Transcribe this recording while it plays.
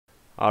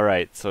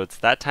Alright, so it's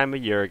that time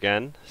of year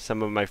again.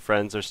 Some of my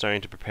friends are starting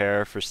to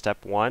prepare for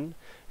step 1,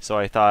 so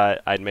I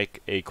thought I'd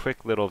make a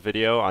quick little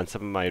video on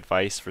some of my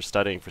advice for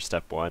studying for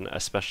step 1,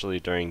 especially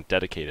during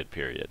dedicated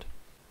period.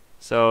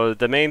 So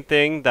the main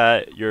thing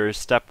that your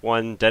step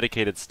 1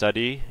 dedicated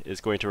study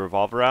is going to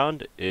revolve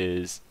around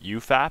is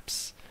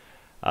UFAPS.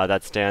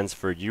 That stands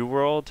for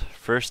UWorld,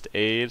 First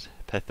Aid,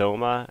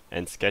 Pathoma,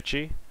 and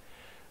Sketchy.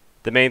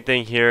 The main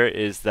thing here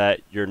is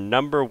that your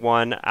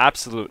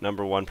absolute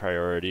number one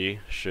priority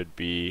should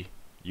be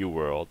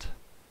UWorld.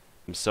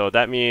 So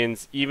that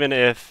means even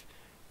if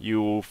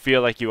you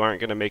feel like you aren't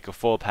going to make a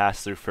full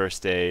pass through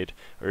first aid,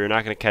 or you're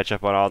not going to catch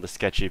up on all the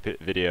sketchy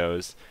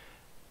videos,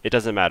 it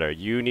doesn't matter.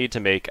 You need to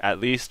make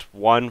at least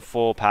one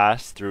full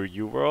pass through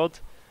UWorld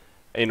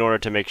in order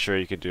to make sure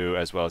you can do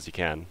as well as you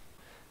can.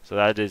 So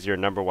that is your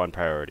number one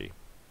priority.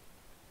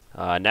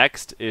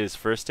 Next is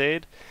first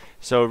aid.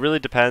 So it really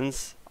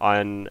depends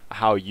on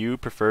how you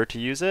prefer to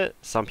use it.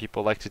 Some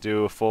people like to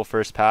do a full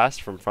first pass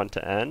from front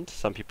to end.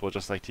 Some people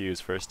just like to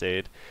use first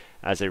aid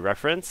as a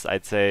reference.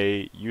 I'd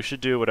say you should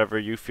do whatever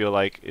you feel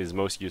like is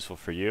most useful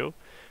for you.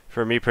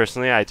 For me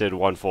personally, I did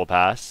one full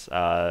pass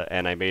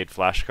and I made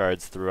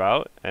flashcards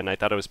throughout, and I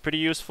thought it was pretty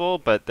useful,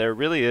 but there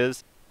really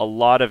is a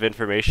lot of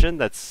information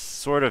that's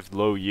sort of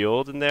low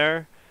yield in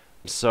there.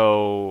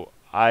 So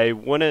I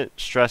wouldn't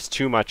stress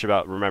too much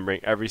about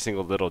remembering every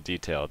single little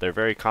detail. They're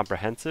very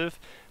comprehensive,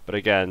 but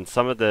again,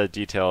 some of the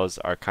details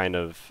are kind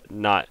of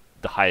not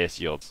the highest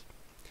yields.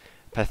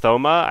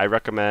 Pathoma, I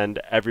recommend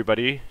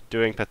everybody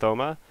doing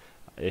Pathoma.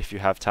 If you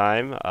have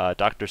time,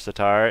 Dr.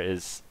 Satar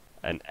is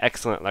an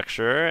excellent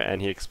lecturer,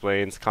 and he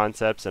explains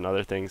concepts and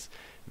other things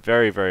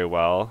very, very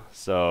well.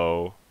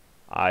 So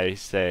I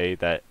say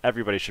that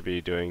everybody should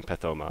be doing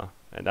Pathoma,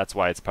 and that's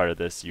why it's part of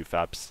this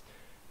UFAPS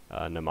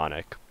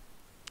mnemonic.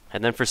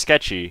 And then for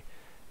Sketchy,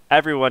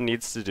 everyone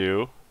needs to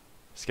do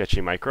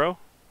Sketchy Micro.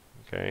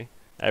 Okay,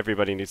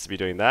 everybody needs to be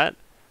doing that.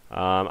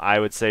 I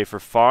would say for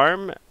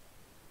Farm,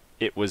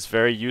 it was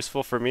very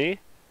useful for me,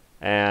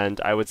 and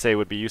I would say it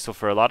would be useful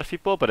for a lot of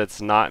people, but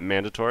it's not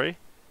mandatory,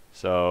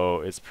 so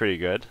it's pretty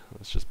good.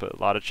 Let's just put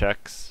a lot of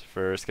checks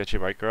for Sketchy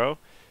Micro.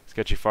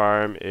 Sketchy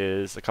Farm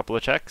is a couple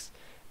of checks.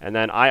 And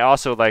then I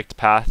also liked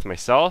Path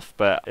myself,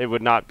 but it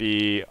would not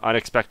be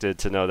unexpected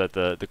to know that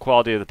the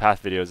quality of the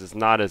Path videos is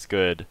not as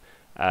good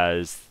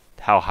as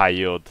how high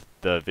yield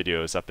the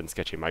videos up in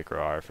Sketchy Micro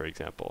are, for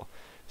example.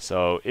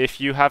 So if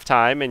you have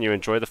time and you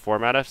enjoy the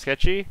format of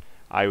Sketchy,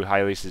 I would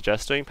highly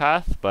suggest doing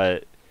Path,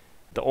 but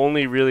the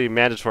only really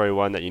mandatory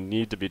one that you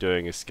need to be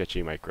doing is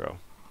Sketchy Micro.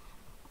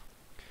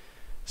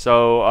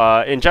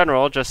 So in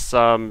general, just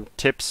some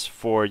tips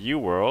for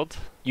UWorld.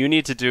 You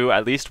need to do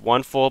at least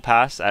one full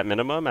pass at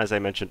minimum, as I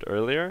mentioned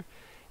earlier.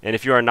 And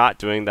if you are not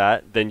doing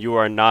that, then you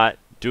are not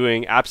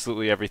doing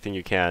absolutely everything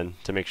you can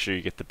to make sure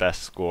you get the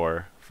best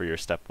score for your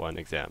step 1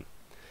 exam.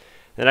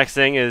 The next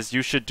thing is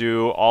you should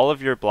do all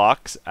of your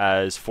blocks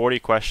as 40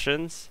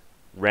 questions,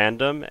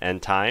 random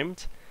and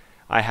timed.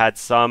 I had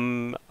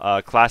some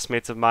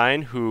classmates of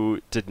mine who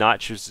did not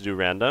choose to do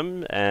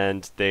random,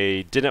 and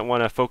they didn't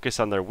want to focus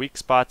on their weak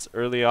spots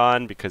early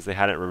on because they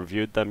hadn't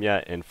reviewed them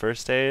yet in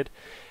first aid.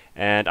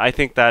 And I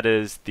think that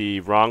is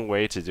the wrong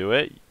way to do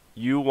it.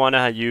 You want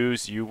to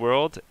use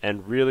UWorld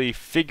and really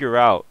figure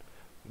out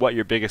what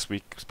your biggest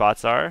weak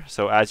spots are.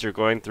 So as you're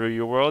going through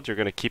UWorld, you're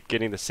going to keep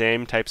getting the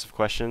same types of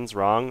questions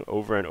wrong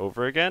over and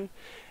over again.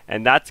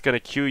 And that's going to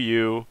cue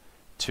you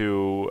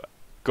to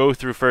go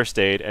through first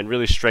aid and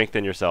really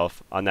strengthen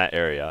yourself on that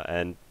area.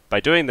 And by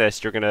doing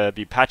this, you're going to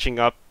be patching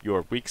up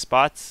your weak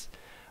spots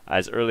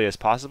as early as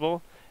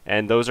possible.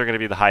 And those are going to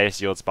be the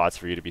highest yield spots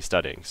for you to be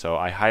studying. So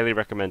I highly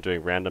recommend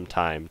doing random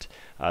timed.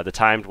 The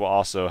timed will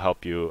also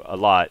help you a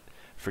lot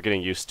for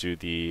getting used to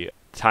the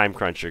time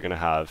crunch you're going to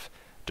have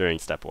during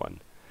step 1.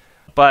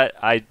 But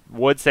I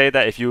would say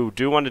that if you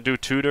do want to do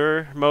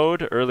tutor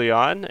mode early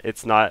on,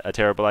 it's not a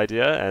terrible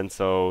idea, and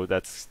so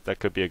that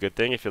could be a good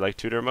thing if you like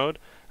tutor mode.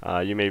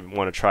 You may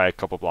want to try a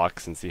couple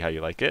blocks and see how you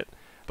like it.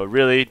 But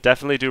really,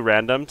 definitely do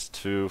random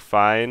to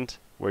find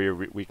where your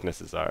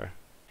weaknesses are.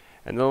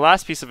 And the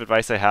last piece of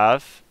advice I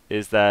have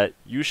is that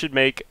you should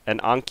make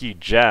an ANKI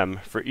GEM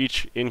for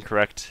each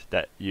incorrect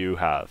that you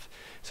have.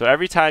 So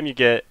every time you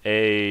get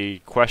a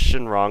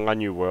question wrong on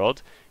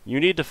UWorld, you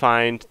need to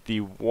find the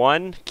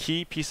one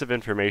key piece of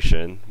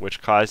information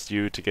which caused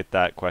you to get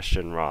that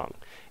question wrong.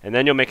 And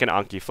then you'll make an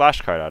ANKI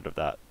flashcard out of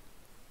that.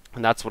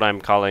 And that's what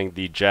I'm calling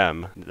the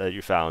gem that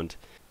you found.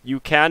 You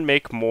can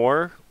make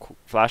more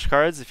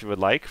flashcards if you would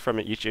like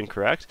from each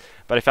incorrect,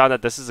 but I found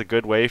that this is a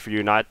good way for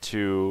you not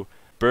to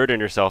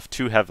burden yourself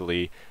too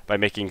heavily by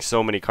making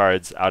so many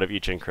cards out of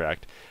each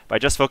incorrect. By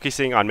just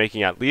focusing on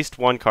making at least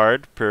one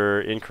card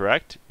per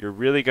incorrect, you're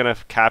really going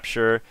to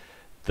capture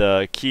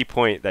the key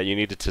point that you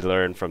needed to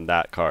learn from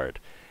that card.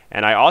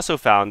 And I also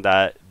found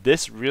that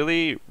this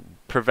really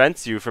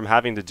prevents you from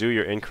having to do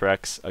your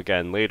incorrects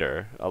again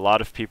later. A lot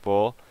of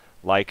people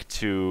like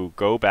to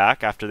go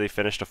back after they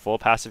finished a full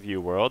pass of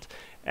UWorld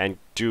and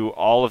do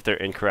all of their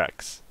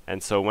incorrects.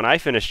 And so when I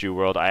finished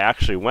UWorld, I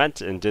actually went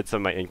and did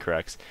some of my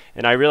incorrects,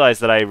 and I realized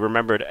that I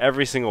remembered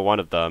every single one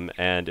of them,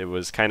 and it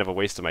was kind of a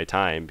waste of my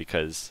time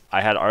because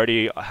I had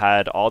already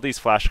had all these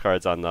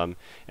flashcards on them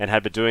and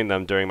had been doing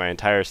them during my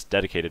entire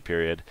dedicated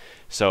period.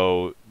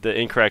 So the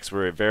incorrects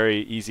were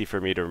very easy for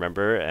me to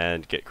remember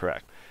and get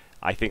correct.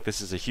 I think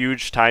this is a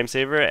huge time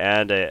saver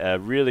and a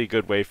really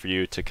good way for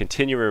you to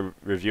continue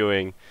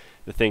reviewing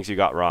the things you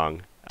got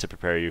wrong to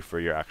prepare you for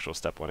your actual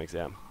Step 1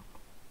 exam.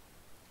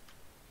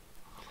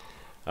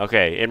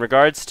 Okay, in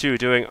regards to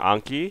doing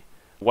Anki,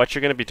 what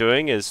you're going to be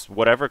doing is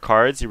whatever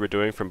cards you were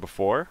doing from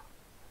before.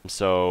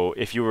 So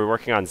if you were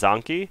working on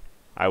Zanki,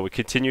 I would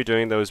continue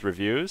doing those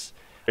reviews.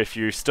 If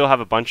you still have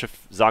a bunch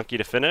of Zanki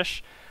to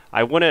finish,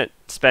 I wouldn't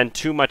spend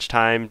too much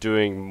time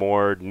doing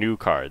more new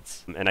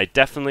cards. And I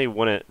definitely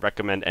wouldn't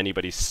recommend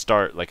anybody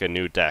start like a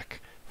new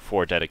deck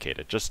for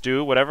dedicated. Just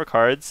do whatever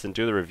cards and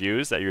do the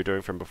reviews that you're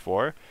doing from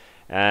before.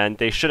 And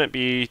they shouldn't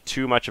be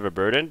too much of a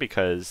burden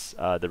because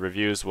the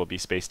reviews will be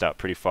spaced out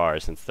pretty far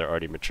since they're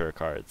already mature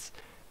cards.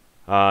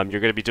 You're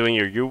going to be doing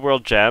your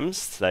UWorld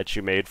gems that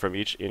you made from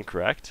each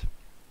incorrect.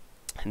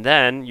 And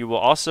then you will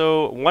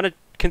also want to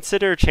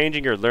consider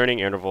changing your learning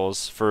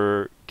intervals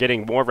for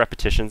getting more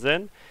repetitions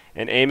in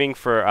and aiming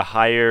for a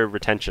higher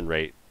retention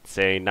rate,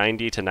 say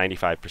 90 to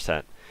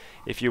 95%.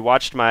 If you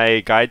watched my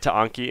guide to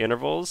Anki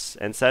intervals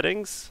and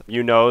settings,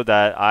 you know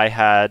that I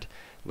had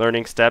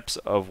learning steps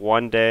of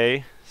 1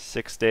 day,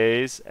 6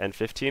 days, and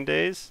 15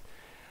 days.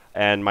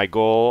 And my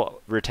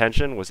goal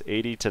retention was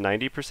 80 to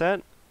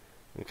 90%.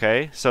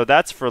 Okay, so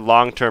that's for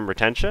long-term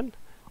retention.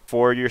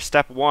 For your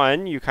Step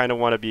 1, you kind of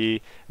want to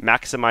be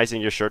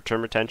maximizing your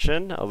short-term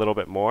retention a little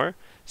bit more.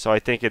 So I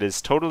think it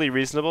is totally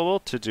reasonable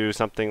to do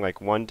something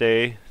like 1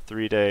 day,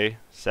 3 day,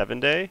 7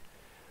 day,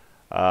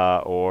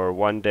 or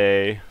 1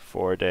 day,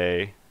 4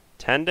 day,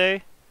 10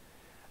 day.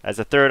 As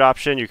a third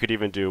option, you could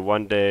even do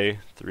 1 day,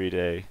 3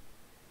 day,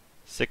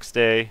 6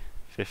 day,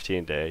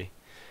 15 day.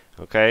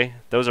 Okay,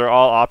 those are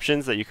all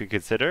options that you could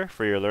consider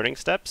for your learning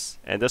steps,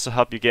 and this will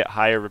help you get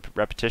higher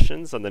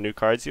repetitions on the new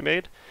cards you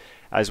made.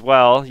 As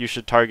well, you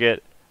should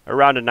target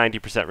around a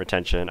 90%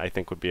 retention. I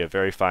think would be a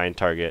very fine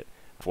target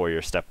for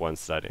your Step 1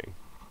 studying.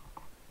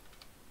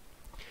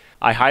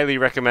 I highly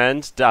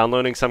recommend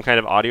downloading some kind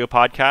of audio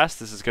podcast.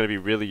 This is going to be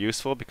really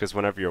useful because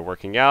whenever you're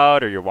working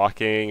out or you're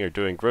walking or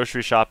doing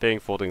grocery shopping,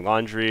 folding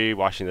laundry,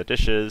 washing the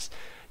dishes,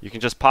 you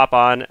can just pop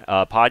on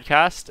a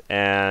podcast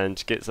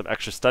and get some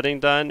extra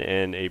studying done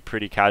in a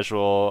pretty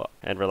casual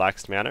and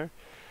relaxed manner.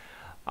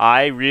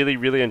 I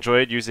really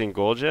enjoyed using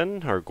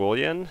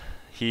Golyan.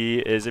 He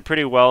is a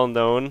pretty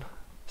well-known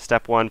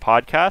Step 1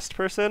 podcast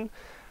person.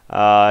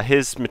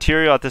 His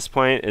material at this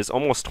point is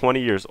almost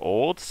 20 years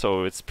old,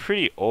 so it's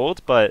pretty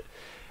old, but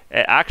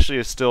it actually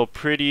is still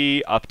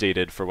pretty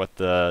updated for what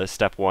the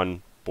Step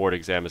 1 board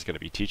exam is going to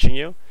be teaching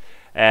you.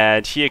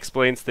 And he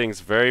explains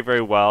things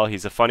very well.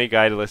 He's a funny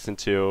guy to listen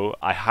to.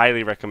 I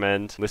highly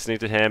recommend listening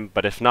to him,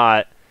 but if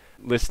not,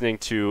 listening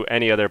to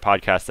any other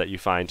podcast that you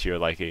find to your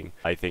liking,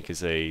 I think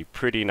is a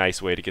pretty nice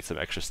way to get some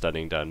extra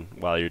studying done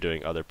while you're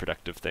doing other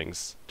productive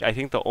things. I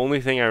think the only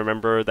thing I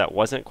remember that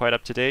wasn't quite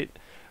up to date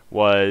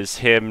was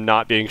him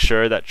not being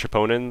sure that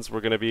troponins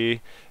were going to be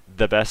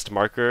the best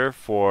marker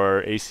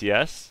for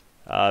ACS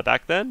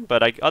back then.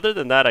 But other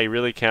than that, I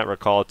really can't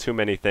recall too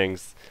many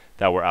things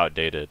that were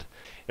outdated.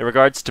 In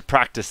regards to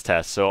practice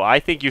tests, so I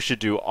think you should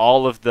do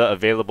all of the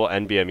available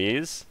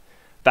NBMEs.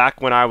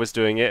 Back when I was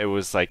doing it, it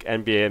was like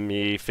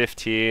NBME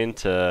 15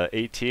 to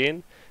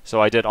 18.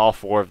 So I did all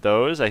 4 of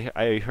those.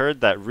 I heard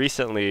that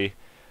recently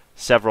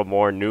several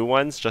more new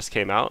ones just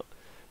came out.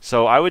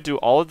 So I would do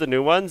all of the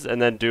new ones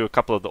and then do a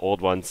couple of the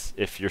old ones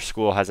if your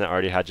school hasn't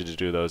already had you to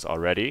do those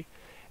already.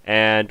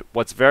 And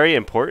what's very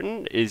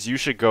important is you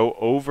should go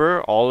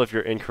over all of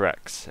your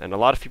incorrects. And a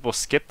lot of people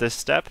skip this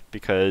step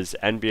because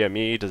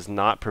NBME does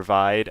not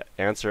provide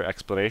answer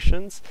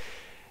explanations.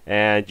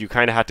 And you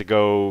kind of have to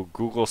go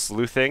Google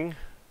sleuthing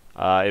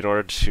in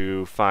order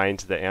to find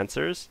the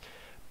answers.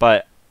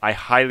 But I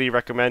highly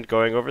recommend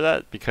going over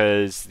that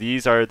because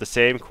these are the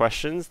same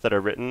questions that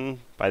are written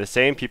by the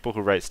same people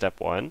who write Step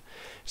 1.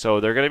 So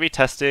they're going to be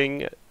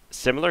testing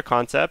similar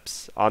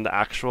concepts on the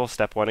actual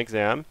Step 1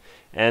 exam,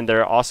 and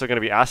they're also going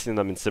to be asking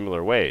them in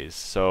similar ways.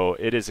 So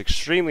it is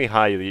extremely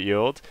high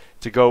yield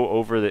to go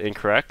over the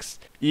incorrects,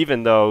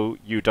 even though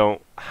you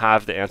don't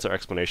have the answer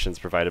explanations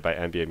provided by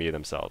NBME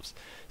themselves.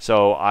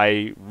 So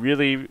I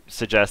really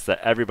suggest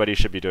that everybody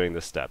should be doing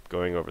this step,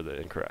 going over the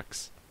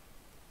incorrects.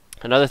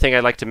 Another thing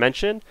I'd like to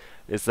mention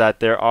is that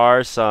there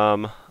are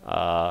some,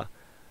 I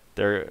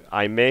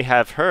may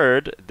have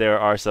heard there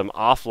are some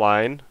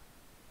offline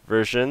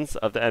versions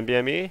of the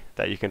NBME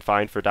that you can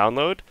find for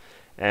download,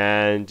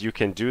 and you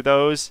can do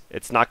those.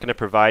 It's not going to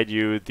provide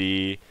you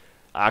the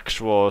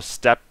actual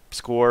step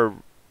score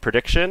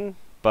prediction,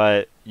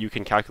 but you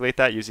can calculate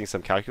that using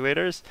some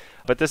calculators.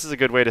 But this is a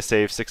good way to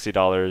save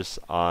 $60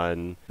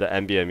 on the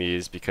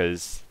NBMEs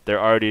because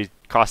they're already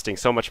costing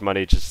so much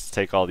money just to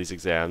take all these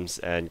exams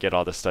and get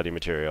all the study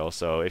material.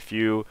 So if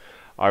you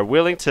are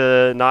willing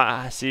to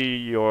not see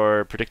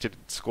your predicted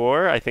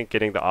score, I think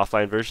getting the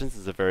offline versions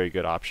is a very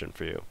good option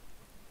for you.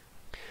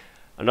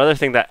 Another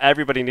thing that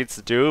everybody needs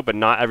to do, but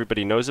not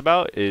everybody knows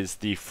about, is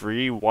the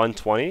free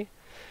 120.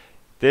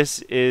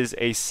 This is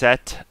a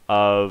set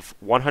of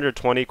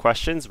 120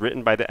 questions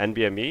written by the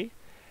NBME,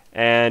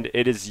 and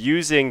it is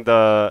using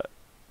the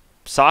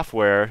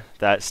software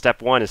that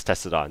step 1 is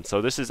tested on.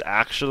 So this is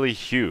actually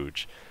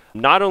huge.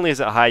 Not only is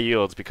it high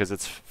yields because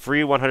it's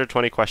free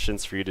 120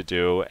 questions for you to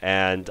do,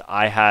 and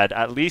I had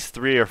at least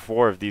 3 or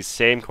 4 of these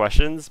same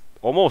questions,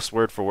 almost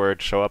word for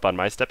word, show up on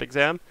my step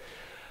exam.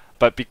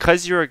 But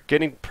because you're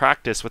getting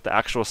practice with the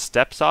actual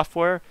step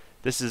software,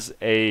 this is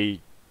a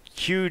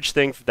huge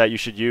thing that you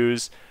should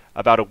use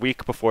about a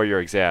week before your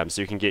exam,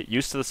 so you can get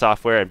used to the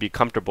software and be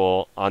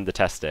comfortable on the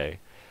test day.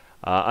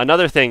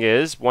 Another thing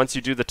is, once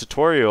you do the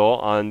tutorial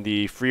on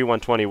the free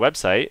 120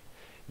 website,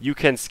 you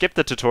can skip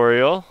the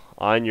tutorial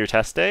on your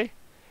test day,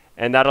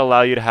 and that'll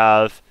allow you to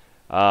have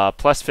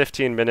plus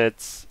 15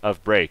 minutes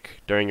of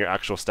break during your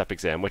actual step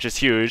exam, which is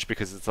huge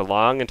because it's a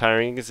long and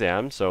tiring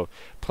exam. So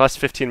plus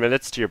 15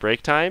 minutes to your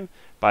break time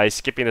by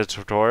skipping the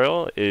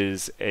tutorial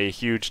is a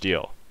huge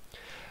deal.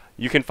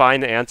 You can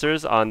find the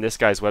answers on this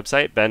guy's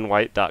website,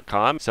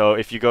 benwhite.com. So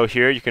if you go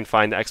here, you can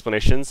find the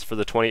explanations for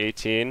the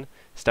 2018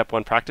 Step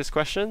 1 practice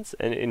questions.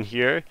 And in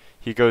here,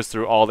 he goes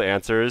through all the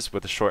answers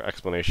with a short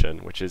explanation,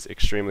 which is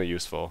extremely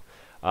useful.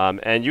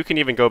 And you can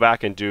even go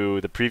back and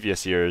do the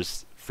previous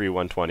year's free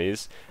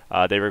 120s.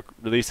 They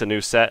release a new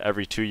set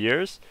every 2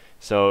 years.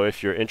 So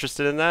if you're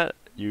interested in that,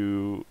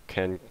 you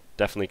can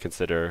definitely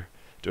consider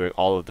doing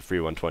all of the free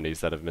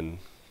 120s that have been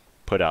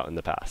put out in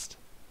the past.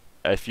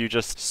 If you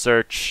just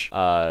search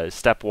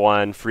Step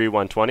 1 free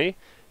 120,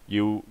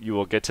 you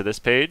will get to this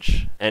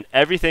page, and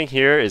everything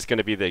here is going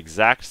to be the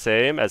exact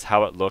same as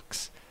how it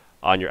looks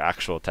on your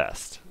actual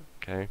test.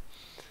 Okay.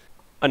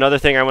 Another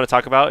thing I want to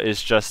talk about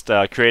is just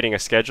creating a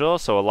schedule.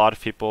 So a lot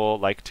of people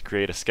like to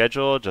create a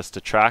schedule just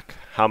to track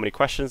how many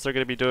questions they're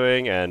going to be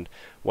doing and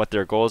what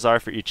their goals are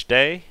for each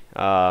day.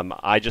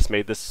 I just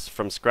made this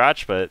from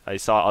scratch, but I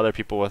saw other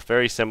people with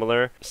very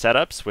similar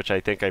setups, which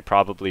I think I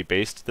probably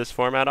based this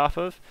format off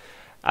of.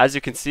 As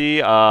you can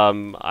see,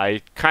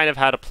 I kind of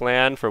had a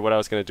plan for what I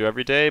was going to do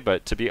every day,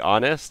 but to be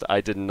honest, I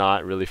did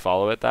not really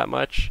follow it that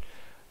much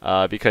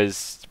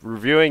because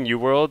reviewing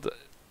UWorld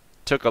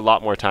took a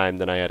lot more time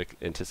than I had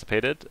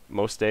anticipated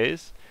most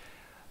days.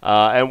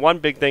 And one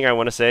big thing I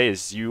want to say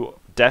is you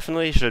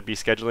definitely should be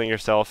scheduling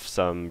yourself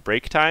some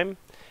break time,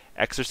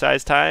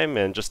 exercise time,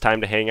 and just time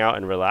to hang out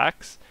and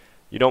relax.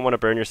 You don't want to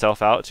burn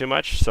yourself out too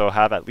much, so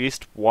have at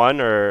least one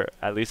or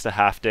at least a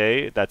half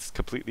day that's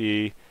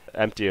completely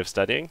empty of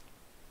studying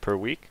per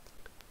week.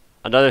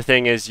 Another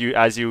thing is,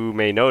 as you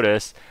may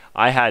notice,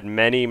 I had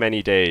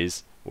many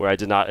days where I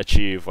did not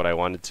achieve what I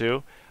wanted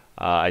to.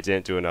 I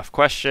didn't do enough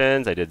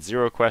questions, I did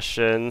 0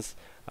 questions,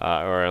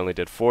 or I only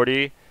did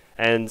 40.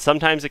 And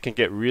sometimes it can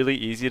get really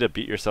easy to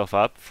beat yourself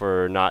up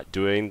for not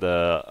doing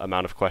the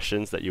amount of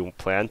questions that you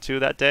planned to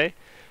that day.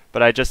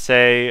 But I just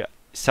say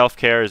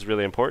self-care is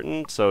really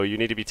important, so you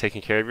need to be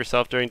taking care of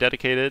yourself during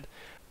dedicated.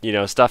 You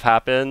know, stuff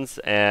happens,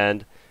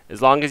 and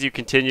as long as you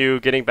continue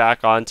getting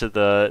back onto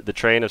the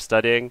train of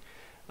studying,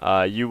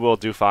 you will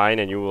do fine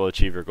and you will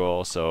achieve your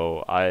goal.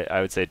 So I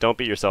would say don't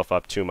beat yourself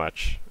up too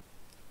much.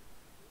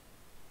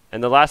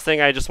 And the last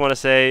thing I just want to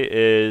say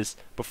is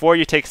before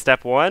you take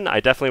step 1, I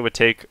definitely would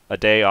take a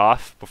day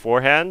off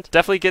beforehand.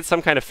 Definitely get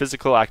some kind of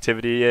physical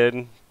activity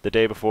in the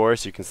day before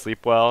so you can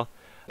sleep well.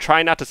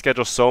 Try not to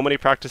schedule so many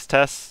practice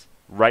tests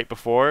right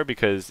before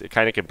because it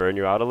kind of can burn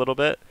you out a little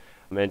bit.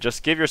 And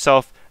just give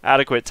yourself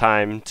adequate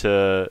time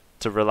to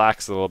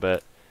relax a little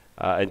bit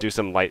and do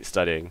some light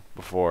studying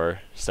before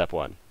step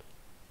 1.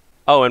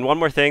 Oh, and one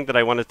more thing that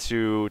I wanted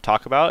to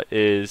talk about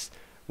is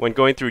when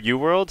going through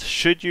UWorld,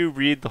 should you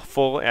read the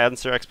full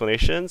answer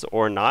explanations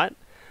or not?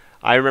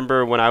 I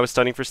remember when I was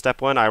studying for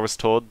step 1, I was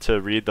told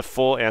to read the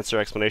full answer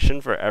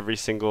explanation for every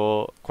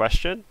single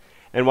question.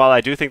 And while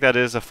I do think that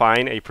is a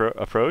fine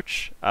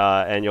approach,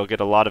 and you'll get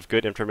a lot of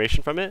good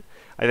information from it,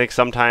 I think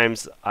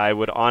sometimes I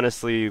would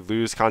honestly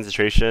lose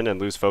concentration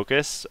and lose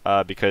focus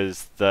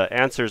because the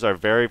answers are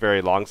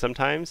very long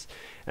sometimes.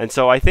 And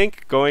so I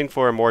think going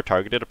for a more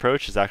targeted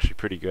approach is actually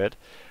pretty good.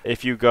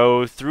 If you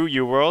go through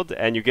UWorld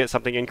and you get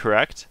something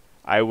incorrect,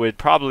 I would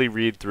probably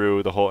read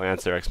through the whole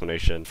answer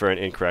explanation for an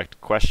incorrect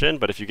question.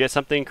 But if you get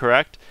something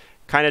correct,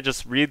 kind of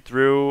just read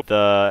through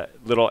the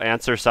little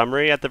answer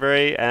summary at the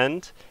very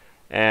end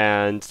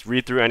and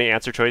read through any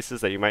answer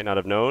choices that you might not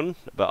have known.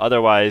 But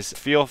otherwise,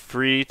 feel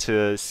free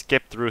to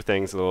skip through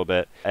things a little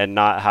bit and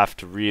not have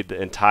to read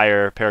the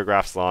entire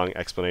paragraphs long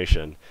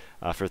explanation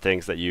for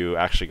things that you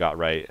actually got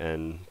right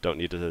and don't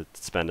need to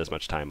spend as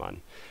much time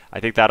on. I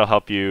think that'll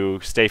help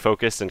you stay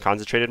focused and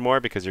concentrated more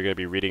because you're going to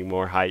be reading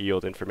more high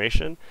yield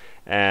information.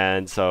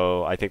 And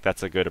so I think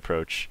that's a good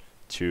approach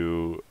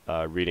to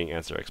reading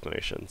answer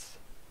explanations.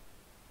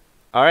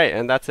 Alright,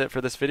 and that's it for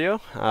this video.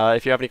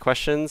 If you have any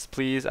questions,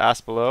 please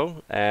ask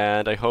below,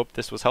 and I hope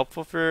this was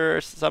helpful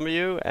for some of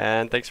you,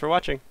 and thanks for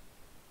watching.